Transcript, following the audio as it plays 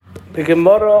The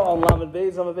Gemara on Lamed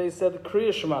Beis said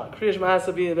Kriya Shema. Kriya Shema has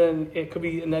to be it could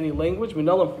be in any language. We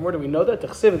know from where do we know that? The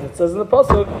Chassidus, it says in the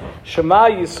pasuk, Shema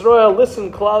Yisrael,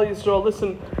 listen, Klal Yisrael,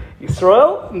 listen,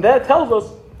 Yisrael, and that tells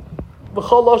us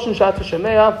B'chol Loshen Shata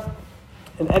Shemea,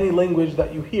 in any language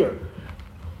that you hear.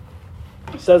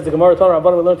 It says the Gemara Tanah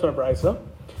Rabbanan, we learned on a Brisa.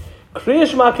 Kriya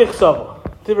Shema Kichsava,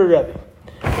 Tivur Rebbe.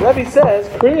 Rebbe says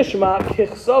Kriya Shema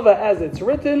Kichsava as it's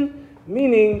written,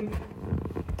 meaning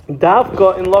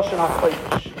Davka in Lashon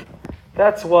HaKodesh.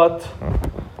 That's what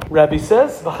Rebbe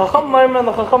says. The Chacham and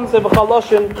the Chacham say B'chol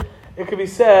Loshen, it could be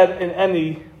said in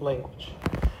any language.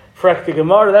 Frek the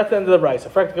Gemara, that's the end of the Brisa.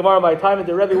 Frek the Gemara by time of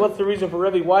the Rebbe. What's the reason for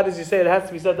Rebbe? Why does he say it has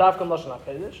to be said Davka in Lashon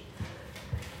HaKodesh?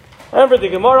 And for the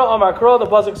Gemara, Amar Kro, the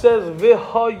pasuk says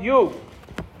V'hayu.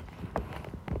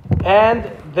 And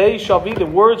they shall be, the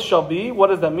words shall be. What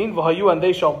does that mean? V'hayu, and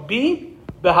they shall be.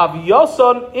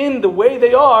 B'havyason, in the way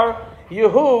they are.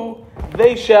 Yehu,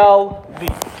 they shall be.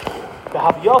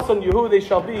 B'havyason, Yehu, they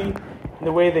shall be in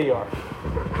the way they are.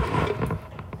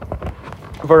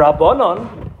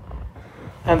 V'rabbanon,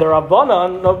 and the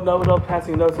Rabbanon, no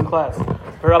passing notes in class.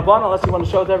 V'rabbanon, unless you want to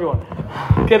show it to everyone.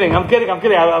 I'm kidding. I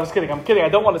was kidding. I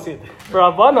don't want to see it.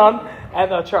 V'rabbanon,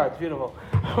 and the chart, beautiful.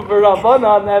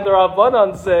 V'rabbanon, and the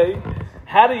Rabbanon say,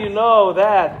 how do you know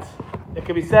that it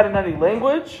can be said in any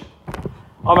language?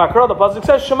 Amakro, the pasuk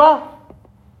says Shema.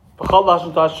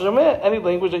 Any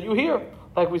language that you hear,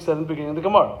 like we said in the beginning of the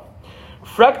Gemara.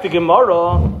 Frek the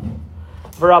Gemara,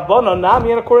 V'rabbanon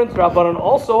nami, and according to Rabbanon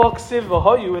also aksiv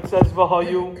v'hayu, it says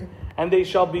v'hayu, and they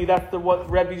shall be. That's what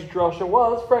Rebbe's drasha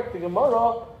was. Frek the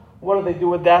Gemara, what do they do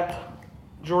with that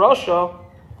drasha?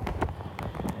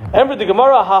 And for the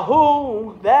Gemara,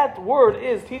 hahu, that word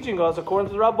is teaching us, according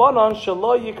to the Rabbanon,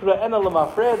 shelo yikra'ena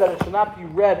lemafreh, that it should not be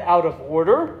read out of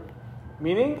order.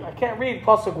 Meaning, I can't read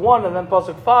pasuk 1 and then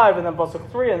pasuk 5 and then pasuk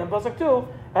 3 and then pasuk 2.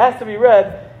 It has to be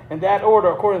read in that order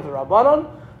according to the Rabbanon.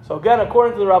 So again,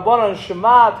 according to the Rabbanon,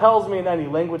 Shema tells me in any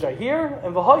language I hear,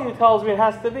 and V'hayu tells me it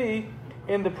has to be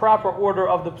in the proper order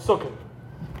of the psukim.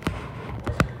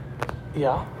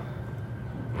 Yeah.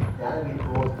 Now that we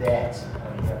brought that,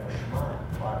 we have a Shema.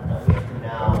 Right? Now we have to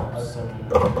now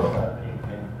opening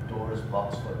Pandora's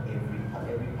box for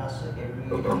every pasuk, every.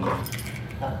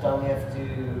 Don't we have to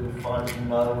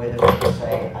know whether we can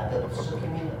say other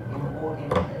psukim in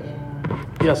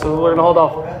yeah, so we're going to hold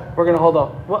off. We're going to hold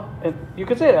off. What? You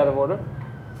can say it out of order.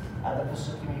 Other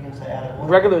psukim you can say out of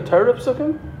order? Regular Torah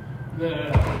psukim? No.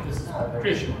 This is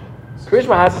Kriya Shema. Kriya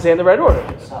Shema has to say in the right order.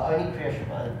 So only Kriya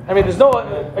Shema. I mean, there's no...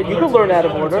 you could learn out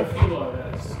of order.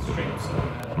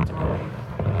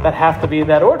 That have to be in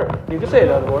that order. You can say it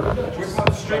out of order. We're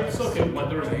talking straight psukim, but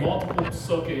there's multiple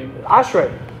psukim.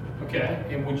 Ashrei. Okay,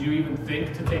 and would you even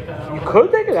think to take that out? You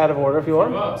could take it out of order if you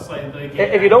want.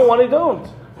 If you don't want to, don't.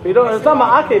 If you don't, it's not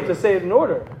ma'akev to say it in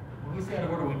order. When we say out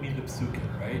of order, we mean the psukim,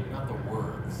 right? Not the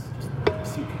words. Just the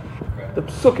psukim, correct? The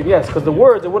psukim, yes, because the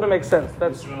words, it wouldn't make sense.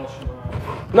 That's Yisrael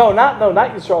Shema. No, not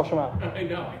Yisrael Shema. I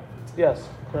know. Yes,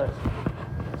 correct.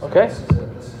 Okay? So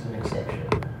this is an exception.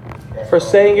 For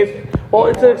saying it, well,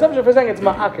 it's an exception for saying it's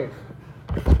ma'akev.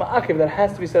 It's ma'akev that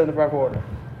has to be said in the proper order.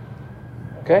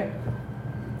 Okay?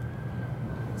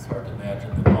 It's hard to imagine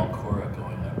the Malkora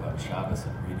going on Shabbos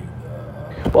and reading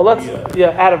the... Well, let's,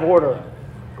 out of order.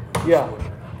 Yeah.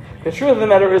 The truth of the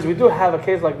matter is we do have a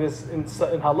case like this in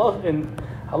halacha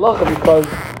because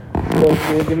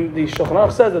the Shulchan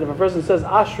Aruch says that if a person says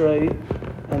Ashrei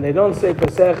and they don't say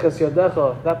Pesach Es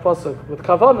Yadecha, that pasuk with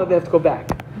Kavanah, they have to go back.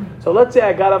 So let's say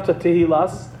I got up to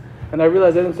Tehillas and I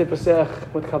realized I didn't say Pesach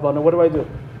with Kavanah. What do?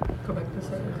 Go back to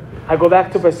Pesach. I go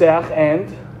back to Pesach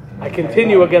and I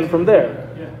continue again from there.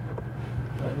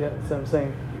 Yeah, that's what I'm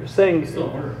saying. You're saying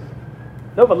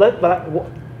no,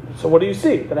 so what do you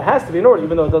see? That it has to be in order,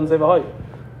 even though it doesn't say V'hayu.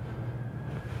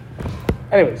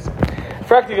 Anyways,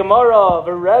 Frakti Gemara,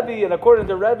 the Rebbe, and according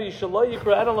to Rebbe, Shelo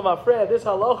Yikra Ena L'Mafreya, this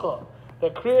halacha,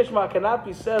 that Kriya Shema cannot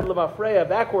be said L'Mafreya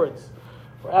backwards,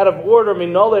 or out of order,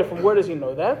 Minole, from where does he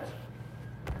know that?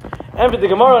 And for the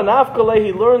Gemara, Nafkale,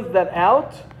 he learns that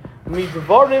out,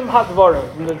 Midvarim Hadvarim,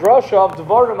 from the drasha of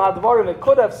Dvarim Hadvarim, it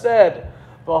could have said,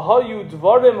 V'hayu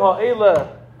Dvarim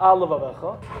Ha'ele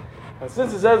Alavavecha. And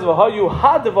since it says V'hayu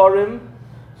Hadvarim,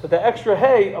 so the extra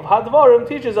hey of Hadvarim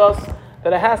teaches us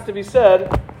that it has to be said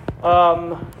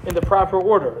in the proper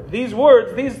order. These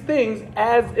words, these things,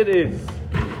 as it is.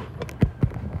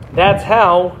 That's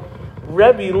how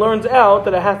Rebbe learns out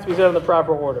that it has to be said in the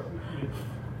proper order.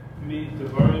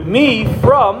 Me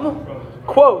from,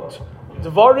 quote,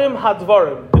 Dvarim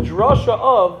Hadvarim, the drasha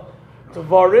of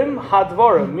Dvarim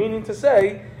Hadvarim, meaning to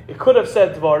say, it could have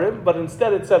said Dvarim, but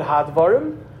instead it said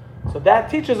Hadvarim. So that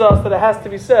teaches us that it has to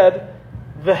be said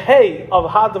The hey of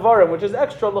hadvarim, which is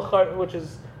extra, which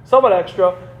is somewhat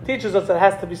extra, teaches us that it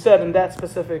has to be said in that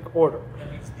specific order.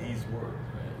 That means these words,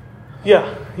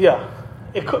 right? Yeah.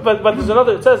 It could, but there's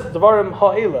another. It says dvarim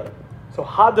ha'ela. So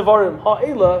hadvarim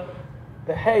ha'ela,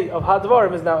 the hey of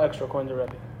hadvarim is now extra according to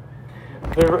Rebbe.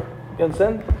 You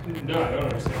understand? No, I don't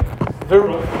understand.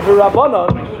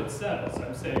 V'Rabbanan. I know what it says.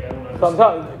 I'm saying I don't So I'm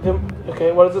understand. telling you,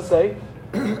 okay, what does it say?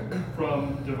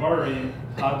 From Devarim,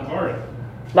 Devarim.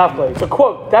 Nafle. So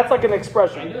quote, that's like an I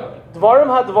expression. know. Dvarim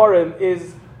ha-dvarim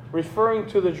is referring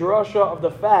to the drasha of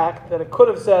the fact that it could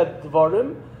have said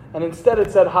dvarim, and instead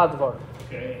it said ha-dvarim.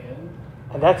 Okay,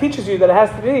 And that teaches you that it has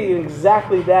to be in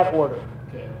exactly that order.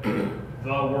 okay.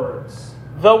 The words.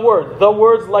 The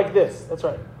words like this. That's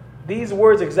right. These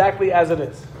words exactly as it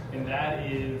is. And that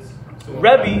is... So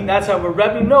Rebbe, that's how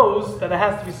Rebbe knows that it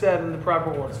has to be said in the proper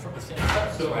order. From the same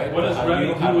text, So right? what does How Rebbe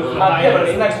you- do how with you- the Yeah, but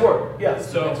it's the next word. Yes.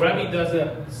 So Rebbe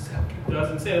doesn't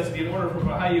say it has to be in order from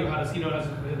Hayu. How does he know it has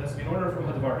to be in order from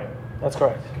Devarim? That's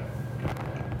correct.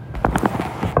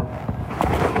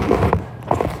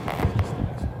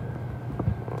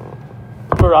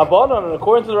 For Rabbanon, and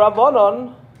according to the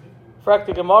Rabbanon, the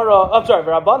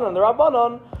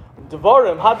Rabbanon,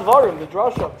 Devarim, Hadvarim, the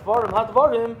drasha, Devarim,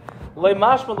 Hadvarim, Le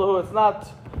Mashmalahu, it's not,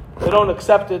 they don't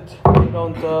accept it, they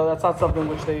don't, that's not something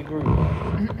which they agree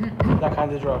with. That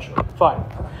kind of drasha. Fine.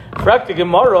 The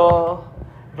Gemara,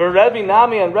 Rebbe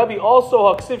Nami, and Rebbe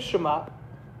also Haksiv Shema.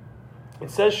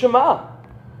 It says Shema,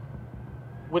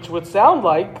 which would sound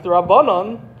like the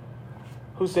Rabbanon,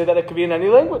 who say that it could be in any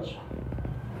language.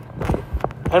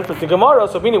 And for the Gemara,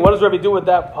 so meaning, what does Rebbe do with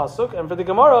that pasuk? And for the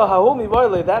Gemara, hahumi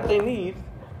vayle, that they need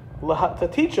to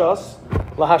teach us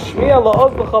lahashmiya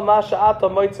la'ozlecha ma sha'ata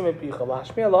moitzim epicha,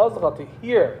 lahashmiya la'ozlecha, to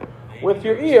hear with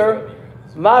your ear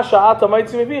ma sha'ata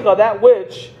moitzim epicha, that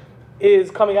which is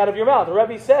coming out of your mouth. The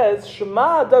Rebbe says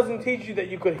Shema doesn't teach you that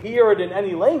you could hear it in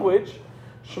any language.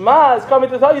 Shema is coming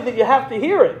to tell you that you have to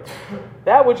hear it.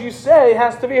 That which you say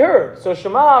has to be heard. So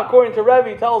Shema, according to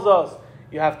Rebbe, tells us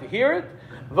you have to hear it.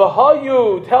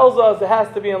 V'hayu tells us it has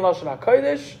to be in Lashon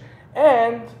HaKodesh,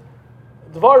 and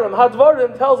Dvarim,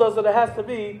 Hadvarim tells us that it has to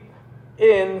be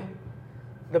in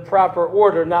the proper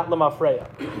order, not Lamafreya.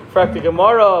 Frakti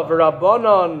Gemara,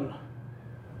 V'Rabbanon.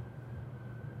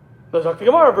 There's Frakti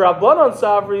Gemara, V'Rabbanon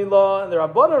Savri Law, and the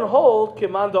Rabbanon hold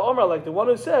Kimanda Omer, like the one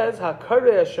who says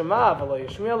Hakarei Shema v'lo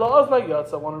Yishmiya la'ozna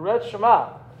Yotza, one who read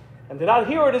Shema and did not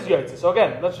hear it is Yotza. So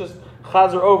again, let's just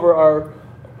chazer over our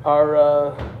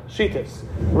Shitas.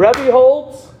 Rebbe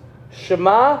holds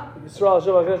Shema, Yisrael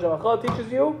Shema Shema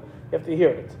teaches you have to hear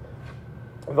it.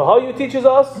 V'hayu teaches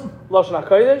us Lashon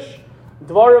HaKodesh.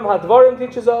 Dvarim HaDvarim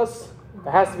teaches us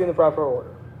it has to be in the proper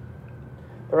order.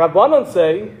 The Rabbanon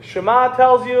say Shema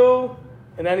tells you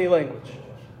in any language.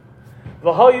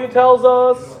 V'hayu tells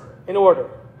us in order.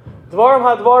 Dvarim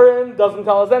HaDvarim doesn't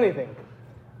tell us anything.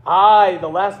 The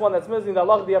last one that's missing, the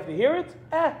Allah, do you have to hear it?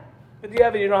 But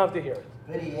you don't have to hear it.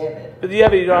 But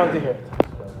you don't have to hear it.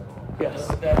 Yes.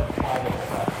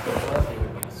 That Leslie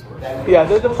would be the source. Yeah,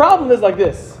 the problem is like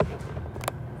this.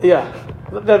 Yeah.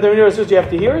 That the says you have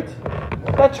to hear it.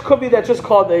 That could be that's just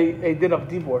called a din of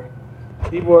dibur.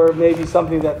 Dibur may be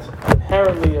something that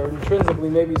inherently or intrinsically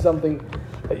may be something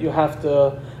that you have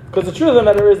to. Because the truth of the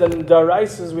matter is that in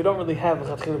Daraises we don't really have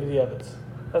l'chatchila b'di'evet.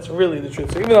 That's really the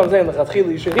truth. So even though I'm saying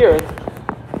l'chatchila you should hear it,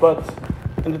 but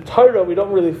in the Torah we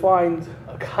don't really find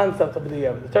a concept of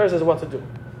b'di'evet. The Torah says what to do.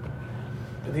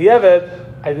 B'di'evet,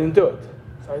 I didn't do it.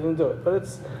 So I didn't do it. But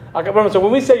it's so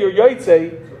when we say you're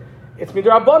yotzei, it's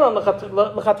midrabanan,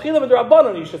 l'chatchila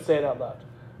midrabanan, you should say it out loud.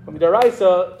 But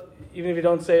midaraisa, even if you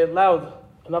don't say it loud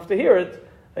enough to hear it,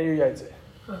 then you're yotzei.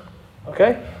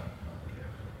 Okay?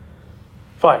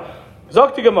 Fine.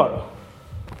 Zokti Gemara.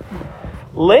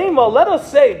 Lema, let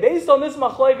us say, based on this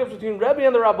machlokes between Rebbe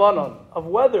and the Rabbanon, of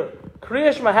whether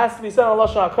Kriya Shema has to be said on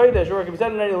Lashon HaKodesh or it can be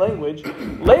said in any language,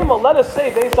 Lema, let us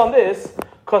say, based on this,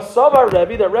 Kasavar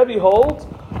Rebbe, that Rebbe holds,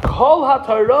 Kol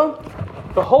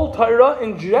HaTorah, the whole Torah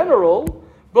in general,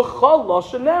 B'chol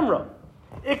Lashon Nemra.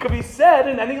 It could be said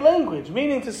in any language,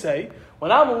 meaning to say,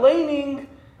 when I'm laning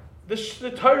the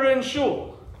Torah in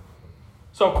Shul.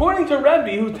 So according to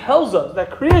Rebbe, who tells us that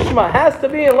Kriya Shema has to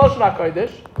be in Lashon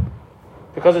HaKodesh,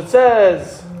 because it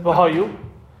says V'hayu,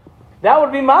 that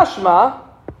would be mashma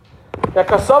that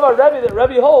Kasava Rebbe, that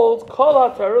Rebbe holds Kol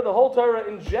HaTorah, the whole Torah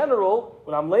in general,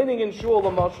 when I'm laning in Shul the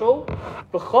Mashul,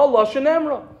 B'chol Lashon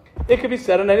Nemra. It could be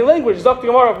said in any language. Zok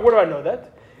Gemara, where do I know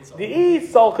that? The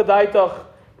Isal Kedaitach,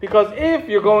 because if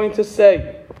you're going to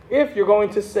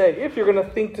think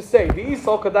to say, the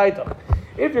Isal Kedaitach,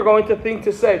 if you're going to think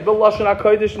to say, B'Lashon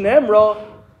HaKodesh Nemra,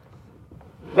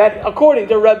 that according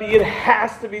to Rebbe, it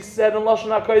has to be said in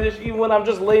Lashon HaKodesh even when I'm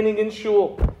just laning in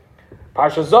shul.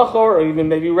 Parsha Zachor, or even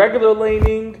maybe regular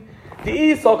laning.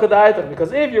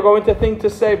 Because if you're going to think to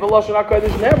say B'Lashon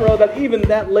HaKodesh Nemra, that even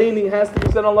that laning has to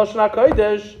be said on Lashon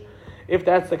HaKodesh, if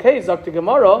that's the case, Zakti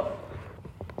Gemara,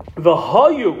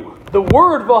 V'hayu, the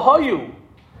word V'hayu,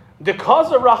 the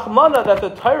Kaza Rachmana that the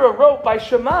Torah wrote by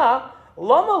Shema,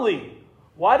 Lamali.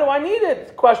 Why do I need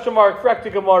it? Question mark,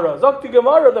 Frekti Gemara. Zakti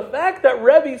Gemara, the fact that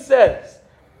Rebbe says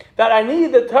that I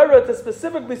need the Torah to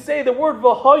specifically say the word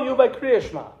V'hayu by Kriya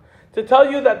Shema, to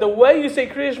tell you that the way you say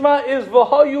Kriya Shema is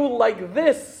V'hayu like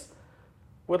this,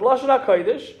 with Lashon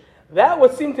HaKodesh, that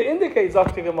would seem to indicate,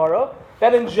 Zakti Gemara,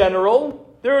 that in general,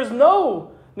 there is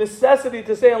no necessity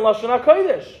to say on Lashon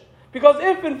HaKodesh. Because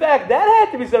if, in fact, that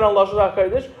had to be said on Lashon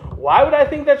HaKodesh, why would I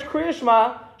think that Kriya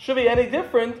Shema should be any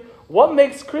different? What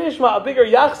makes Kriya Shema a bigger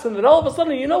yachsin than all of a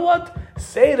sudden, you know what?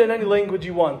 Say it in any language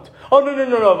you want. Oh, no,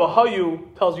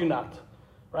 V'hayu tells you not.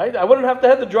 Right? I wouldn't have to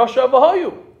have the drasha of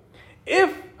V'hayu.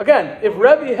 If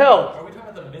Rebbe held... Are we talking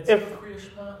about the mitzvah of Kriya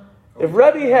Shema? If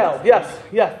Rebbe held, yes,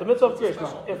 the mitzvah of Kriya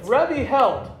Shema. If Rebbe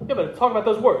held, but talk about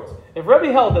those words. If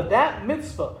Rebbe held that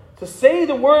mitzvah, to say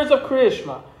the words of Kriya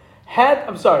Shema,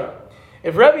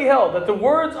 if Rebbe held that the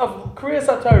words of Kriya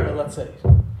Satara, let's say,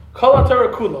 Kol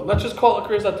HaTorah Kula, let's just call it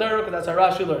Kriya Satara because that's how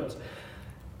Rashi learns.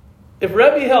 If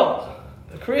Rebbe held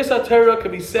that Kriya Satara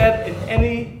could be said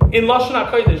in Lashon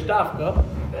HaKodesh, Dafka,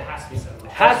 It has to be said.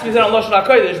 has to be said on Lashon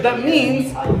HaKodesh, that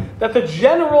means that the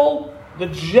general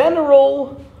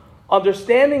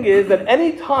understanding is that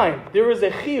any time there is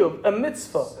a chiyuv, a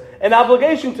mitzvah, an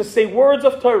obligation to say words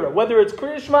of Torah, whether it's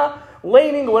Kriya Shema,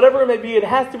 laning, whatever it may be, it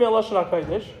has to be on Lashon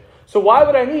HaKodesh. So why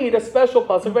would I need a special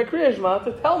pasuk by Kriya Shema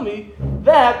to tell me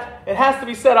that it has to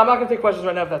be said? I'm not going to take questions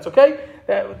right now if that's okay.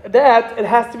 That it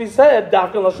has to be said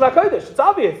dafka in Lashon HaKodesh. It's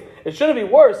obvious. It shouldn't be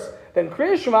worse than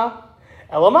Kriya Shema.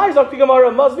 Elamai Zakti Gemara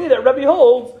must be that Rebbe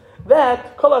holds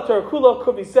that Kol HaTorah Kula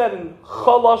could be said in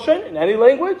Chol Lashon, in any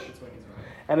language,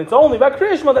 and it's only by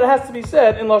Kriya Shema that it has to be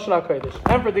said in Lashon HaKodesh.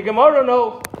 And for the Gemara,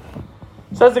 no.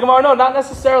 Says the Gemara, no, not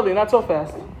necessarily, not so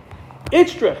fast.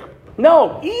 Ichtrich,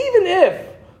 no, even if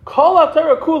Kol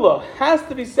HaTorah Kula has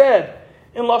to be said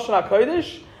in Lashon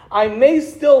HaKodesh, I may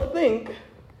still think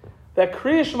that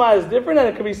Kriya Shema is different and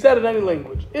it can be said in any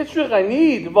language. Ichtrich, I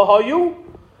need V'hayu.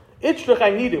 Ichtrich, I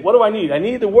need it. What do I need? I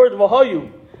need the word V'hayu.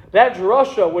 That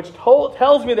drasha which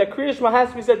tells me that Kriya Shema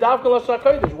has to be said dafka in Lashon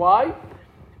HaKodesh. Why?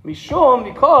 Mishum,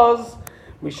 because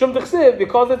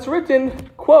it's written,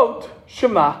 quote,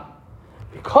 Shema.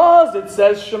 Because it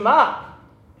says Shema.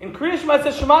 In Kriya Shema it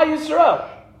says Shema Yisrael.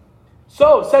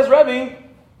 So, says Rebbe,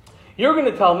 you're going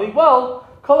to tell me, well,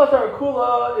 Kol HaTorah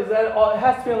Kula is that it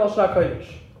has to be in Lashon HaKodesh.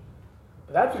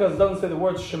 But that's because it doesn't say the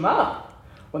word Shema.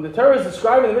 When the Torah is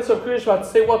describing the mitzvah of Kriya Shema to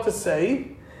say what to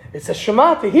say, it says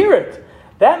Shema, to hear it.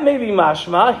 That may be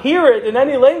mashma, hear it in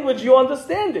any language you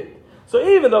understand it. So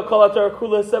even though Kol HaTorah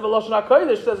Kula is said in Lashon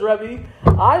HaKodesh, says Rebbe,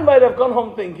 I might have gone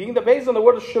home thinking that based on the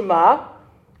word of Shema,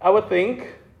 I would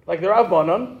think, like the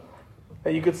Rabbanon,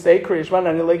 that you could say Kriya Shema in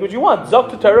any language you want. Zok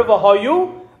to Torah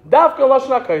v'hayu, dafka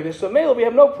Lashon HaKodesh. So mainly we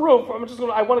have no proof. I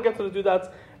want to get to the dudats,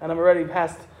 and I'm already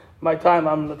past my time.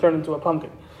 I'm going to turn into a pumpkin.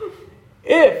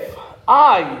 If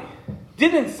I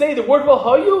didn't say the word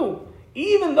v'hayu,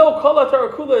 even though Kol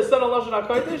HaTorah Kula is said on Lashon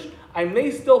HaKodesh, I may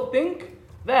still think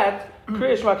that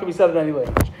Kriya Shema can be said in any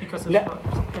language.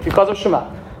 Because of Shema.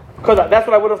 Because that's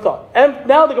what I would have thought. And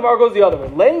now the Gemara goes the other way.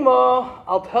 Leima,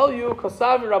 I'll tell you,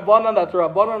 Kosavi Rabbanan, that the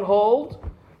Rabbanan hold,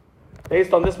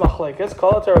 based on this machlekes,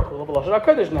 Kol HaTorah Kula b'Lashon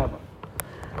HaKodesh Nema.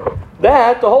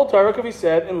 That the whole Torah could be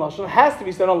said in Lashon, has to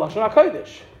be said on Lashon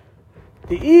HaKodesh.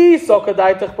 Because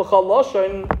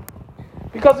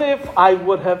if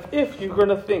you're going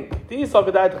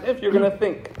to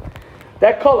think,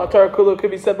 that Kol HaTorah Kula could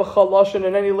be said b'chol Lashon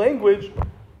in any language,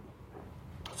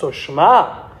 so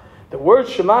Shema, the word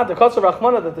Shema, the Katzar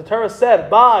Rachmana that the Torah said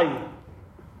by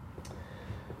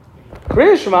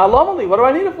Kriya Shema, Lamali, what do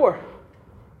I need it for?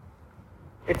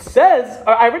 It says,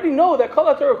 I already know that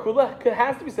Kol HaTorah Kula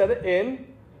has to be said in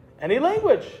any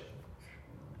language.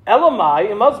 Elamai,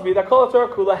 it must be that Kol HaTorah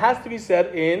Kula has to be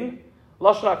said in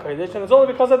Lashon HaKodesh, and it's only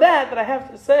because of that I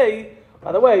have to say,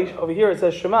 by the way, over here it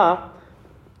says Shema,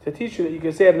 to teach you that you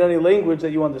can say it in any language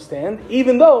that you understand,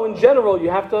 even though in general you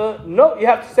have to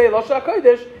say Lashon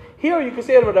HaKodesh. Here you can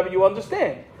say it whatever you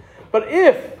understand. But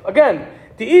if, again,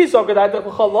 because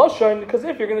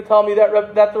if you're going to tell me that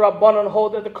the Rabbanon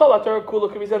hold that the Kol HaTorah Kula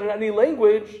can be said in any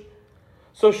language,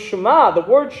 so Shema, the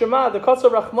word Shema, the Katzar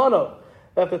Rachmana,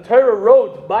 that the Torah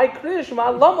wrote by Kriya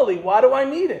Shema, Lamali, why do I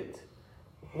need it?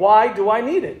 Why do I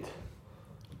need it?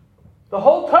 The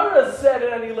whole Torah is said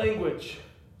in any language.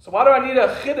 So why do I need a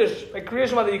chiddush, a Kriya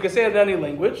Shema that you can say it in any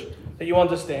language that you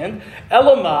understand?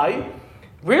 Elamai,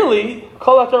 really,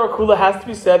 Kol HaTorah Kula has to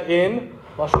be said in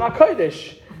Lashon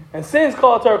HaKodesh. And since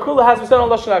Kol HaTorah Kula has to be said in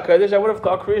Lashon HaKodesh, I would have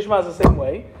thought Kriya Shema is the same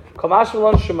way. Kamash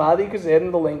V'lon Shema, that you can say it in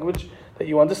the language that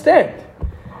you understand.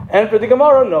 And for the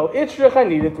Gemara, no. Itzrich, I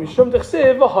need it. Mishum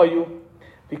Dechsiv V'hayu.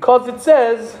 Because it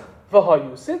says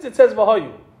V'hayu. Since it says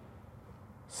V'hayu.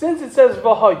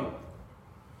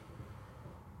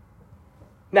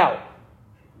 Now,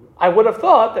 I would have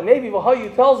thought that maybe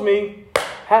V'hayu tells me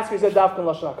has to be said Dafkan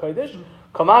Lashon HaKodesh.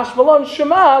 Kamash V'lon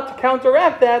Shema, to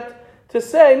counteract that, to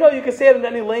say, no, you can say it in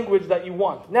any language that you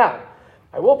want. Now,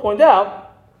 I will point out,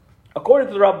 according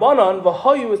to the Rabbanan,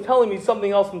 V'hayu is telling me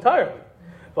something else entirely.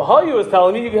 V'hayu is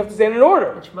telling me you have to say it in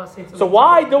order. So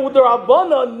why do the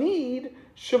Rabbanan need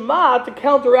Shema to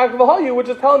counteract V'hayu, which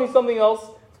is telling me something else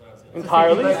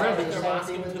entirely? And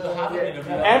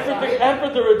for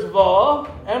the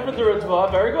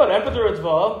Ritzvah, very good. And for the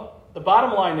Ritzvah, the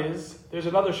bottom line is, there's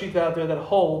another sheet out there that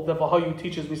holds that V'hayu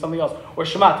teaches me something else, or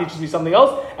Shema teaches me something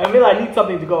else, and maybe I need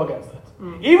something to go against it.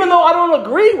 Even though I don't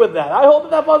agree with that, I hold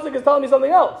that pasuk is telling me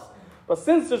something else. But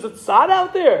since there's a tzad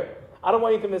out there, I don't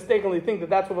want you to mistakenly think that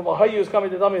that's what V'hayu is coming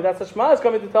to tell me, that's what Shema is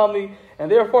coming to tell me, and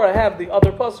therefore I have the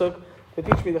other pasuk to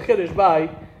teach me the Chiddush by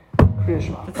Kriya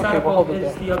Shema. The tzad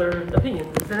is the other opinion,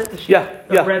 isn't it?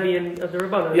 The Rebbe and the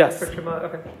Rabbana. Yes. For Shema.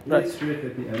 Okay. Right. Strict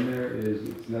at the end there is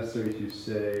it's necessary to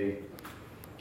say